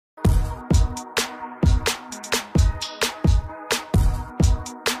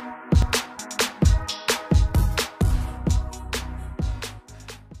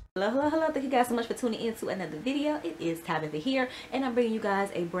Hello, thank you guys so much for tuning in to another video. It is Tabitha here, and I'm bringing you guys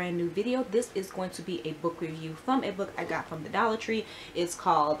a brand new video. This is going to be a book review from a book I got from the Dollar Tree. It's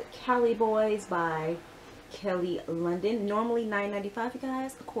called Cali Boys by Kelli London. Normally $9.95, you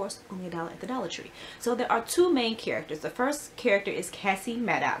guys. Of course, only $1 at the Dollar Tree. So there are two main characters. The first character is Cassie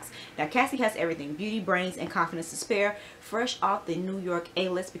Maddox. Now Cassie has everything: beauty, brains, and confidence to spare. Fresh off the New York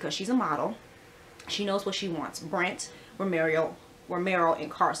A-list because she's a model. She knows what she wants. Brent, Romero, and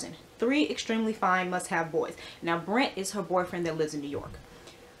Carson. Three extremely fine must-have boys. Now Brent is her boyfriend that lives in New York.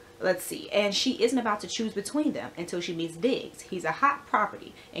 Let's see. And she isn't about to choose between them until she meets Diggs. He's a hot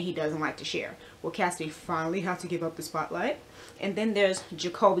property and he doesn't like to share. Well, Cassidy finally has to give up the spotlight. And then there's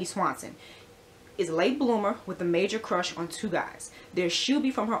Jacoby Swanson. Is a late bloomer with a major crush on two guys. There's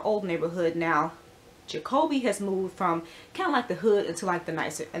Shuby from her old neighborhood. Now Jacoby has moved from kind of like the hood into like a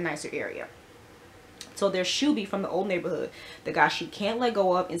nicer area. So there's Shuby from the old neighborhood, the guy she can't let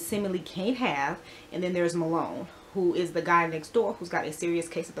go of and seemingly can't have. And then there's Malone, who is the guy next door who's got a serious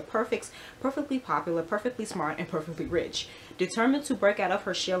case of the perfects, perfectly popular, perfectly smart, and perfectly rich. Determined to break out of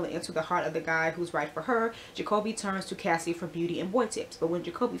her shell and into the heart of the guy who's right for her, Jacoby turns to Cassie for beauty and boy tips. But when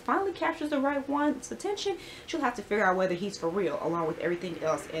Jacoby finally captures the right one's attention, she'll have to figure out whether he's for real, along with everything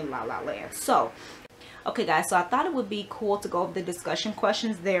else in La La Land. So, okay guys, so I thought it would be cool to go over the discussion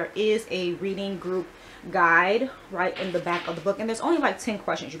questions. There is a reading group guide right in the back of the book, and there's only like 10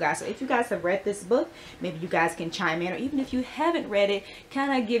 questions, you guys. So if you guys have read this book, maybe you guys can chime in, or even if you haven't read it,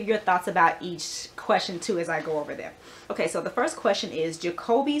 kind of give your thoughts about each question too as I go over them. Okay, so the first question is: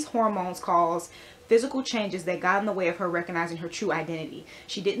 Jacoby's hormones cause physical changes that got in the way of her recognizing her true identity.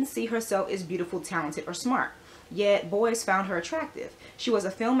 She didn't see herself as beautiful, talented, or smart, yet boys found her attractive. She was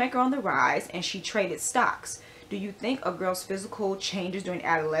a filmmaker on the rise, and she traded stocks. Do you think a girl's physical changes during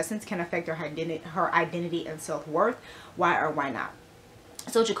adolescence can affect her identity and self-worth? Why or why not?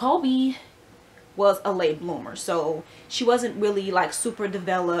 So Jacoby was a late bloomer, so she wasn't really like super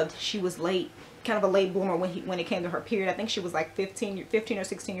developed. She was late, kind of a late bloomer when it came to her period. I think she was like 15 or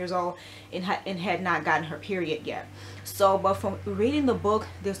 16 years old and had not gotten her period yet. So, but from reading the book,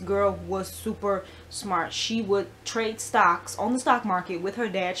 this girl was super smart. She would trade stocks on the stock market with her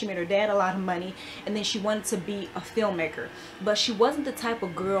dad. She made her dad a lot of money, and then she wanted to be a filmmaker. But she wasn't the type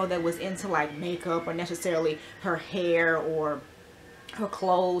of girl that was into like makeup or necessarily her hair or her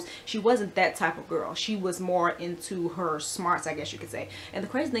clothes. She wasn't that type of girl. She was more into her smarts, I guess you could say. And the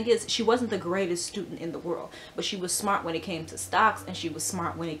crazy thing is, she wasn't the greatest student in the world, but she was smart when it came to stocks, and she was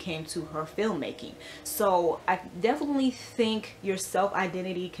smart when it came to her filmmaking. So I definitely think your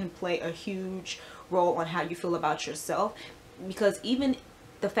self-identity can play a huge role on how you feel about yourself, because even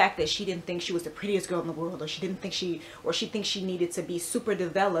the fact that she didn't think she was the prettiest girl in the world, or she thinks she needed to be super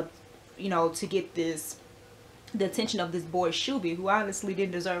developed, you know, to get the attention of this boy Shuby, who honestly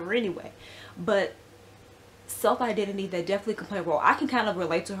didn't deserve her anyway. But self-identity, that definitely can play a role. I can kind of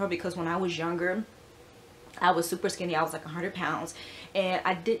relate to her because when I was younger, I was super skinny. I was like 100 pounds, and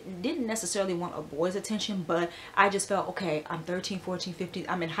I didn't necessarily want a boy's attention, but I just felt, okay, I'm 13, 14, 15,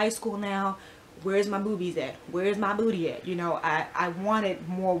 I'm in high school now. Where's my boobies at? Where's my booty at? You know, I wanted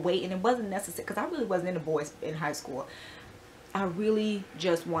more weight, and it wasn't necessary because I really wasn't into boys in high school. I really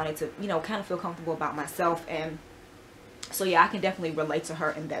just wanted to, you know, kind of feel comfortable about myself. And so yeah, I can definitely relate to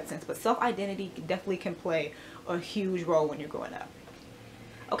her in that sense. But self-identity definitely can play a huge role when you're growing up.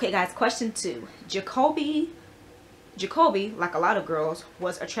 Okay guys, question 2. Jacoby, like a lot of girls,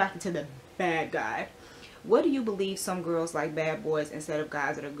 was attracted to the bad guy. What do you believe some girls like bad boys instead of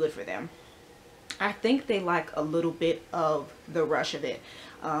guys that are good for them? I think they like a little bit of the rush of it.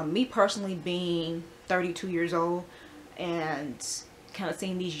 Me personally, being 32 years old, and kind of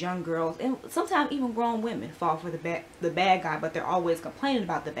seeing these young girls, and sometimes even grown women, fall for the bad guy, but they're always complaining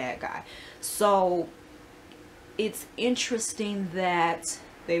about the bad guy. So it's interesting that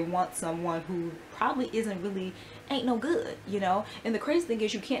they want someone who probably ain't no good, you know. And the crazy thing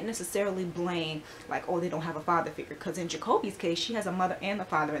is, you can't necessarily blame like, oh, they don't have a father figure, because in Jacoby's case, she has a mother and a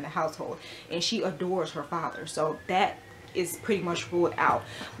father in the household, and she adores her father, so that is pretty much ruled out.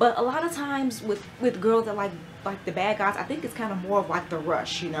 But a lot of times with girls that like the bad guys, I think it's kind of more of like the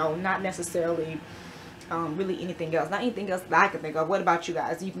rush, you know, not necessarily really anything else. Not anything else that I can think of. What about you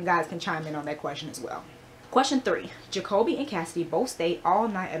guys? You guys can chime in on that question as well. Question 3. Jacoby and Cassidy both stayed all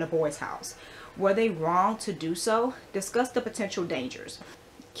night at a boy's house. Were they wrong to do so? Discuss the potential dangers.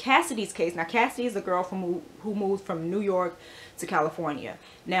 Cassidy's case. Now Cassidy is a girl who moved from New York to California.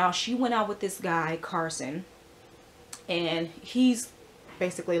 Now she went out with this guy Carson, and he's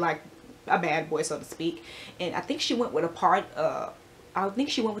basically like a bad boy, so to speak. And I think she went with I think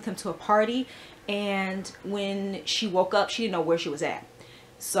she went with him to a party, and when she woke up, she didn't know where she was at.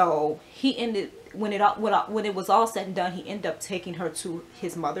 So he ended, when it was all said and done, he ended up taking her to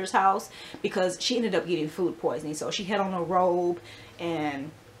his mother's house because she ended up getting food poisoning. So she had on a robe,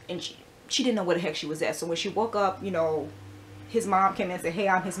 and she didn't know where the heck she was at. So when she woke up, you know, his mom came in and said, "Hey,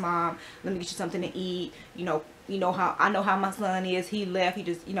 I'm his mom. Let me get you something to eat. You know how I know how my son is. He left. He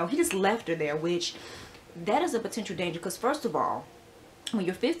just left her there," which that is a potential danger, because first of all, when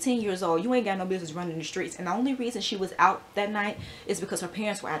you're 15 years old, you ain't got no business running the streets. And the only reason she was out that night is because her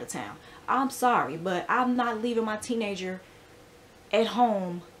parents were out of town. I'm sorry, but I'm not leaving my teenager at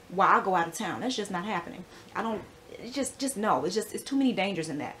home while I go out of town. That's just not happening. I don't, just no. It's too many dangers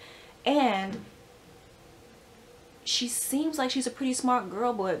in that. And she seems like she's a pretty smart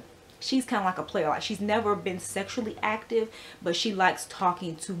girl, but she's kind of like a player. Like, she's never been sexually active, but she likes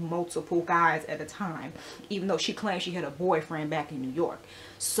talking to multiple guys at a time, even though she claims she had a boyfriend back in New York.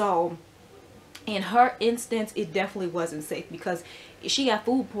 So in her instance, it definitely wasn't safe, because if she got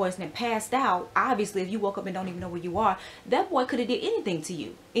food poisoning and passed out, obviously if you woke up and don't even know where you are, that boy could have did anything to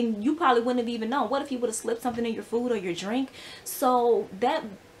you and you probably wouldn't have even known. What if he would have slipped something in your food or your drink? So that,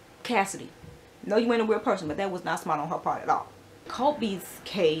 Cassidy, no, you ain't a real person, but that was not smart on her part at all. Kobe's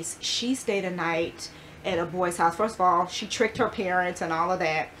case, she stayed a night at a boy's house. First of all, she tricked her parents and all of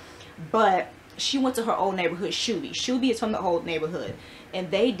that, but she went to her old neighborhood, Shuby. Shuby is from the old neighborhood,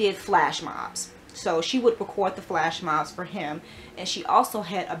 and they did flash mobs. So she would record the flash mobs for him, and she also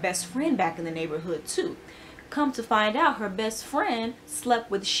had a best friend back in the neighborhood too. Come to find out, her best friend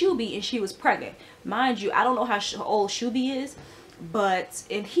slept with Shuby and she was pregnant. Mind you, I don't know how old Shuby is, but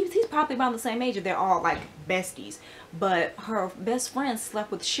he's probably around the same age. They're all like besties, but her best friend slept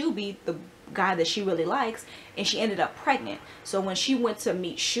with Shuby, the guy that she really likes, and she ended up pregnant. So when she went to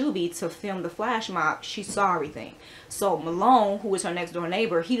meet Shuby to film the flash mob, she saw everything. So Malone, who was her next door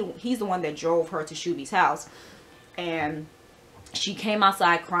neighbor, he's the one that drove her to Shuby's house, and she came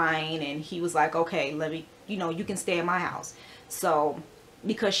outside crying, and he was like, "Okay, let me, you can stay at my house." So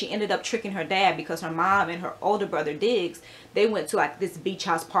because she ended up tricking her dad, because her mom and her older brother Diggs, they went to like this beach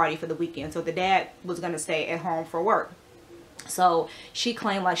house party for the weekend. So the dad was going to stay at home for work. So she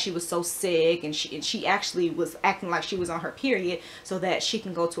claimed like she was so sick, and she actually was acting like she was on her period so that she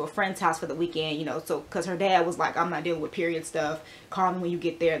can go to a friend's house for the weekend, so because her dad was like, "I'm not dealing with period stuff. Call me when you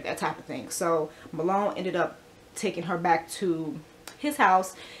get there," that type of thing. So Malone ended up taking her back to his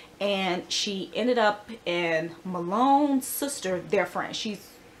house, and she ended up, and Malone's sister, their friend,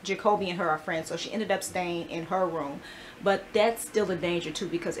 Jacoby and her are friends, so she ended up staying in her room. But that's still a danger too,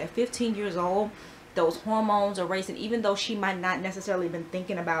 because at 15 years old, those hormones are racing. Even though she might not necessarily been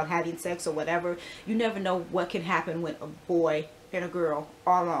thinking about having sex or whatever, you never know what can happen when a boy and a girl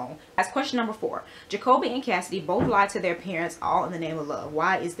are alone. That's question number 4. Jacoby and Cassidy both lied to their parents, all in the name of love.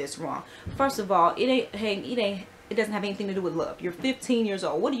 Why is this wrong? First of all, it doesn't have anything to do with love. You're 15 years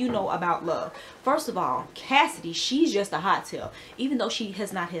old. What do you know about love? First of all, Cassidy, she's just a hot tail. Even though she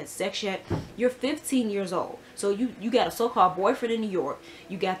has not had sex yet, you're 15 years old. So you got a so-called boyfriend in New York.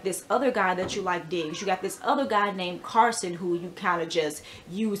 You got this other guy that you like, Diggs. You got this other guy named Carson, who you kind of just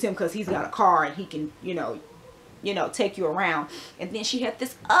use him because he's got a car and he can, take you around. And then she had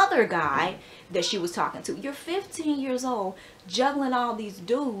this other guy that she was talking to. You're 15 years old, juggling all these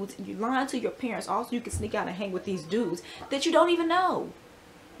dudes, and you're lying to your parents. Also, you can sneak out and hang with these dudes that you don't even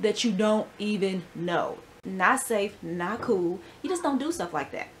know. Not safe, not cool. You just don't do stuff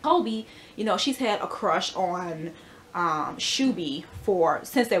like that. Kobe, she's had a crush on Shuby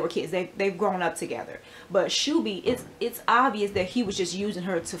since they were kids. They've grown up together. But Shuby, it's obvious that he was just using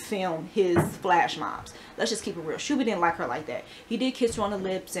her to film his flash mobs. Let's just keep it real. Shuby didn't like her like that. He did kiss her on the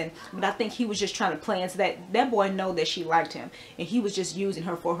lips, but I think he was just trying to play into that boy know that she liked him, and he was just using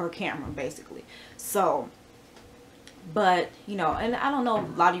her for her camera basically. So, but and I don't know,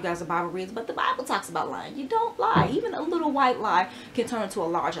 a lot of you guys are Bible readers, but the Bible talks about lying. You don't lie. Even a little white lie can turn into a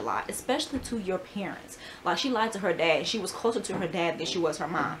larger lie, especially to your parents. Like, she lied to her dad. She was closer to her dad than she was her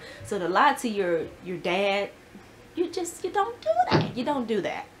mom. So to lie to your dad, you don't do that. You don't do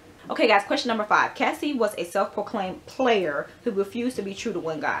that. Okay guys, question number 5. Cassie was a self-proclaimed player who refused to be true to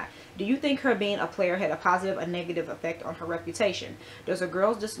one guy. Do you think her being a player had a positive or negative effect on her reputation? Does a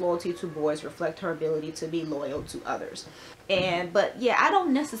girl's disloyalty to boys reflect her ability to be loyal to others? But yeah, I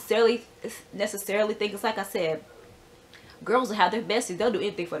don't necessarily think, it's like I said, girls will have their besties. They'll do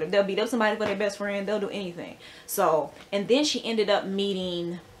anything for them. They'll beat up somebody for their best friend. They'll do anything. So, and then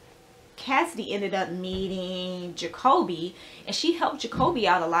Cassidy ended up meeting Jacoby, and she helped Jacoby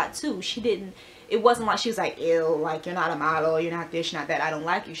out a lot too. It wasn't like she was like, "Ew, like, you're not a model, you're not this, you're not that, I don't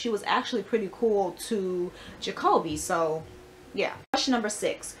like you." She was actually pretty cool to Jacoby. So yeah. Question number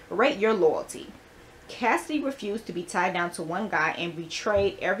 6. Rate your loyalty. Cassidy refused to be tied down to one guy and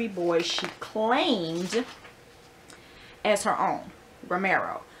betrayed every boy she claimed as her own.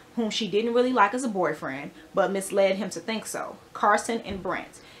 Romero, whom she didn't really like as a boyfriend, but misled him to think so. Carson and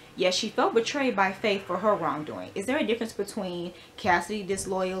Brent. Yes, she felt betrayed by Faith for her wrongdoing. Is there a difference between Cassidy's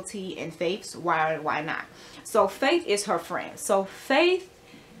disloyalty and Faith's? Why or why not? So Faith is her friend. So Faith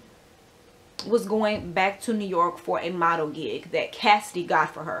was going back to New York for a model gig that Cassidy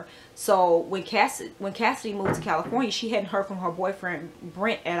got for her. So when Cassidy moved to California, she hadn't heard from her boyfriend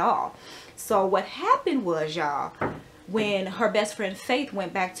Brent at all. So what happened was, y'all, when her best friend Faith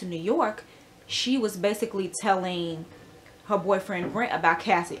went back to New York, she was basically telling her boyfriend Brent about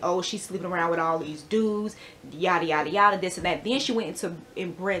Cassidy. Oh, she's sleeping around with all these dudes, yada yada yada, this and that. Then she went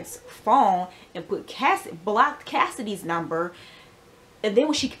in Brent's phone and blocked Cassidy's number. And then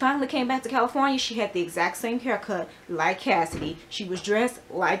when she finally came back to California, she had the exact same haircut like Cassidy. She was dressed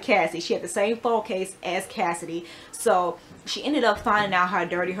like Cassidy. She had the same phone case as Cassidy. So she ended up finding out how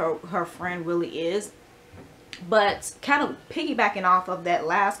dirty her friend really is. But kind of piggybacking off of that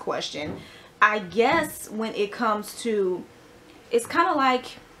last question, I guess when it comes to, it's kind of like,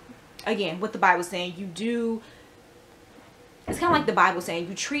 again, what the Bible's saying, it's kind of like the Bible saying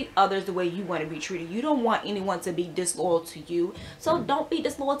you treat others the way you want to be treated. You don't want anyone to be disloyal to you, so don't be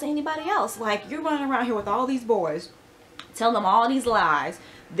disloyal to anybody else. Like, you're running around here with all these boys, tell them all these lies.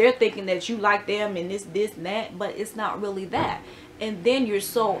 They're thinking that you like them and this and that, but it's not really that. And then you're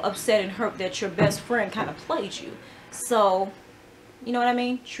so upset and hurt that your best friend kind of played you. So, you know what I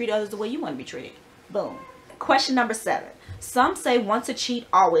mean? Treat others the way you want to be treated. Boom. Question number 7. Some say once a cheat,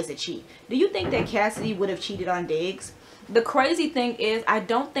 always a cheat. Do you think that Cassidy would have cheated on Diggs? The crazy thing is, I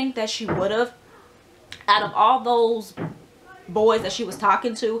don't think that she would have. Out of all those boys that she was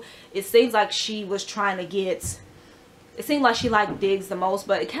talking to, it seems like she was trying to get, it seemed like she liked Diggs the most,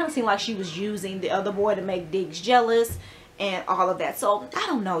 but it kind of seemed like she was using the other boy to make Diggs jealous and all of that. So I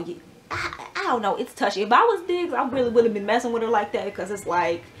don't know. I don't know. It's touchy. If I was Diggs, I really wouldn't have been messing with her like that, because it's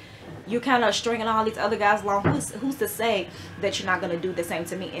like, you're kind of stringing all these other guys along. Who's to say that you're not going to do the same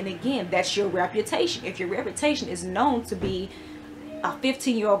to me? And again, that's your reputation. If your reputation is known to be a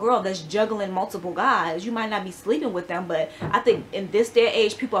 15-year-old girl that's juggling multiple guys, you might not be sleeping with them, but I think in this day and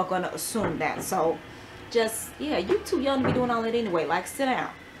age, people are going to assume that. So just, yeah, you're too young to be doing all that anyway. Like, sit down.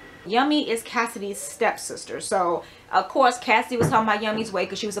 Yummy is Cassidy's stepsister. So of course Cassidy was talking about Yummy's weight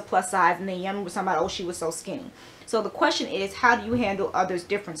because she was a plus size, and then Yummy was talking about, oh, she was so skinny. So the question is, how do you handle others'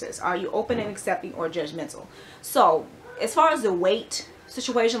 differences? Are you open and accepting or judgmental? So as far as the weight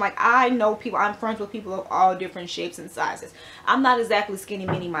situation, like, I know people, I'm friends with people of all different shapes and sizes. I'm not exactly skinny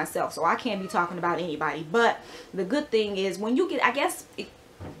mini myself, so I can't be talking about anybody. But the good thing is, when you get, I guess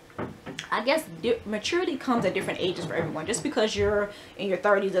maturity comes at different ages for everyone. Just because you're in your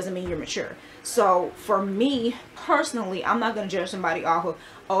 30s doesn't mean you're mature. So for me personally, I'm not going to judge somebody off of,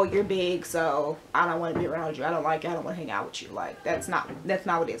 oh, you're big, so I don't want to be around you. I don't like you. I don't want to hang out with you. Like, that's not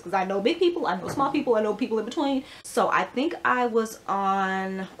what it is. Because I know big people, I know small people, I know people in between. So I think I was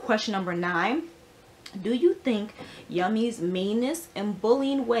on question number 9. Do you think Yummy's meanness and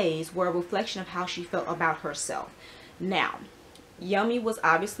bullying ways were a reflection of how she felt about herself? Now, Yummy was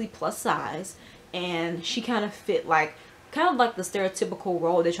obviously plus size, and she kind of fit like the stereotypical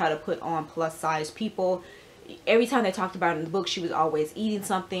role they try to put on plus size people. Every time they talked about it in the book, she was always eating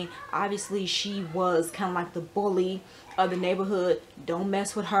something. Obviously, she was kind of like the bully of the neighborhood. Don't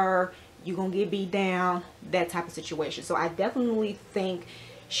mess with her, you're gonna get beat down, that type of situation. So I definitely think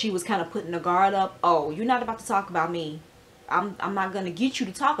she was kind of putting the guard up. Oh, you're not about to talk about me. I'm not gonna get you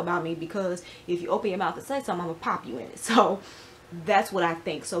to talk about me, because if you open your mouth to say something, I'm gonna pop you in it. So that's what I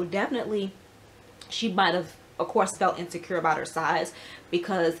think. So definitely she might have, of course, felt insecure about her size,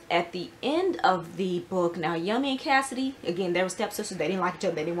 because at the end of the book, now Yummy and Cassidy, again, they were stepsisters. They didn't like each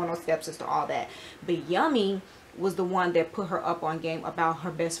other. They didn't want no stepsister, all that. But Yummy was the one that put her up on game about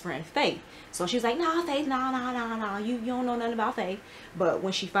her best friend Faith. So she's like, nah, Faith, no, you don't know nothing about Faith. But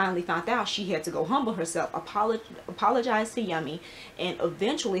when she finally found out, she had to go humble herself, apologize to Yummy, and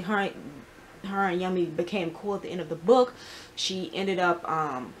eventually her and Yummy became cool at the end of the book. She ended up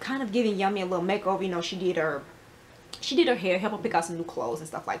kind of giving Yummy a little makeover. You know, she did her hair, help her pick out some new clothes and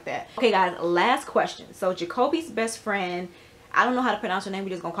stuff like that. Okay guys, last question. So Jacoby's best friend, I don't know how to pronounce her name, we're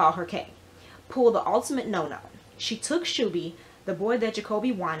just gonna call her K, pulled the ultimate no-no. She took Shuby, the boy that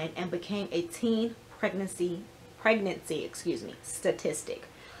Jacoby wanted, and became a teen pregnancy statistic.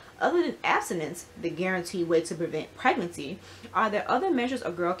 Other than abstinence, the guaranteed way to prevent pregnancy, are there other measures a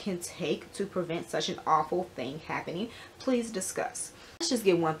girl can take to prevent such an awful thing happening? Please discuss. Let's just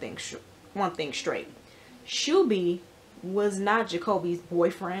get one thing straight. Shuby was not Jacoby's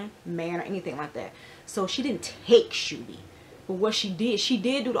boyfriend, man, or anything like that. So she didn't take Shubi. But what she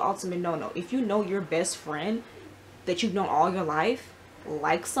did do the ultimate no-no. If you know your best friend that you've known all your life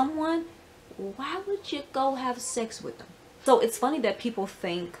like someone, why would you go have sex with them? So it's funny that people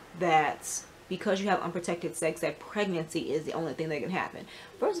think that because you have unprotected sex that pregnancy is the only thing that can happen.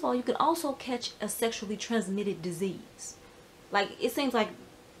 First of all, you can also catch a sexually transmitted disease. Like, it seems like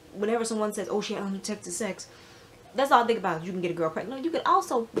whenever someone says, oh, she had unprotected sex, that's all I think about. You can get a girl pregnant. No, you can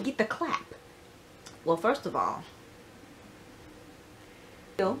also get the clap. Well, first of all,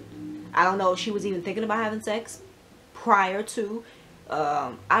 I don't know if she was even thinking about having sex prior to.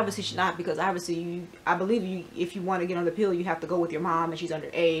 Obviously she's not, because obviously I believe you, if you want to get on the pill, you have to go with your mom, and she's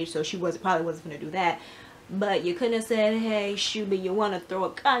underage, so she probably wasn't going to do that. But you couldn't have said, hey, Shubi, you want to throw a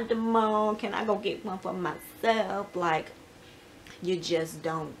condom on? Can I go get one for myself? Like, you just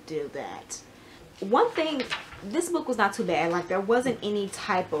don't do that. One thing, this book was not too bad. Like, there wasn't any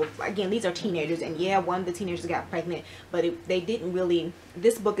type of, again, these are teenagers, and yeah, one of the teenagers got pregnant, but they didn't really,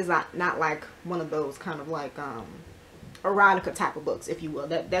 this book is not like one of those kind of like erotica type of books, if you will.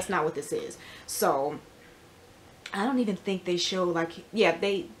 That's not what this is. So I don't even think they show, like, yeah,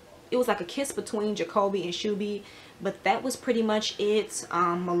 it was like a kiss between Jacoby and Shubi, but that was pretty much it.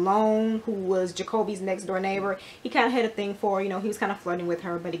 Malone, who was Jacoby's next door neighbor, he kind of had a thing for, you know, he was kind of flirting with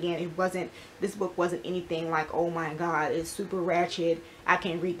her, but again, this book wasn't anything like, oh my god, it's super ratchet, I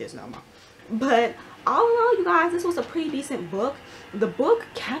can't read this no more. But all in all, you guys, this was a pretty decent book. The book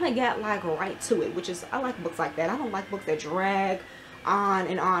kind of got like right to it, which is, I like books like that. I don't like books that drag on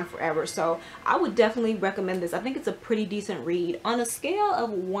and on forever. So I would definitely recommend this. I think it's a pretty decent read. On a scale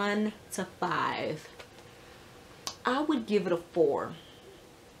of 1 to 5, I would give it a 4.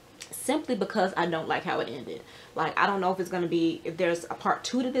 Simply because I don't like how it ended. Like, I don't know if it's going to be, if there's a part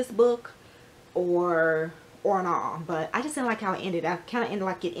 2 to this book or not. But I just didn't like how it ended. I kind of ended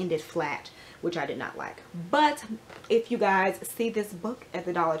like it ended flat, which I did not like. But if you guys see this book at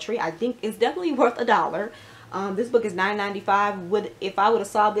the Dollar Tree, I think it's definitely worth $1. This book is $9.95. If I would have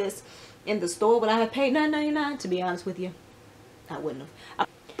saw this in the store, would I have paid $9.99? To be honest with you, I wouldn't have.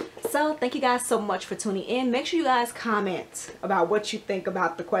 So thank you guys so much for tuning in. Make sure you guys comment about what you think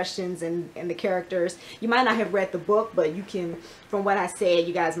about the questions and the characters. You might not have read the book, but you can, from what I said,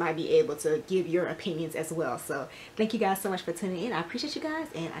 you guys might be able to give your opinions as well. So thank you guys so much for tuning in. I appreciate you guys,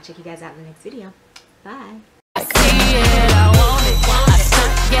 and I'll check you guys out in the next video. Bye. I see it, I want it. I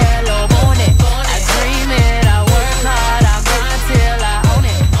stunt yellow, want it. I dream it, I work hard.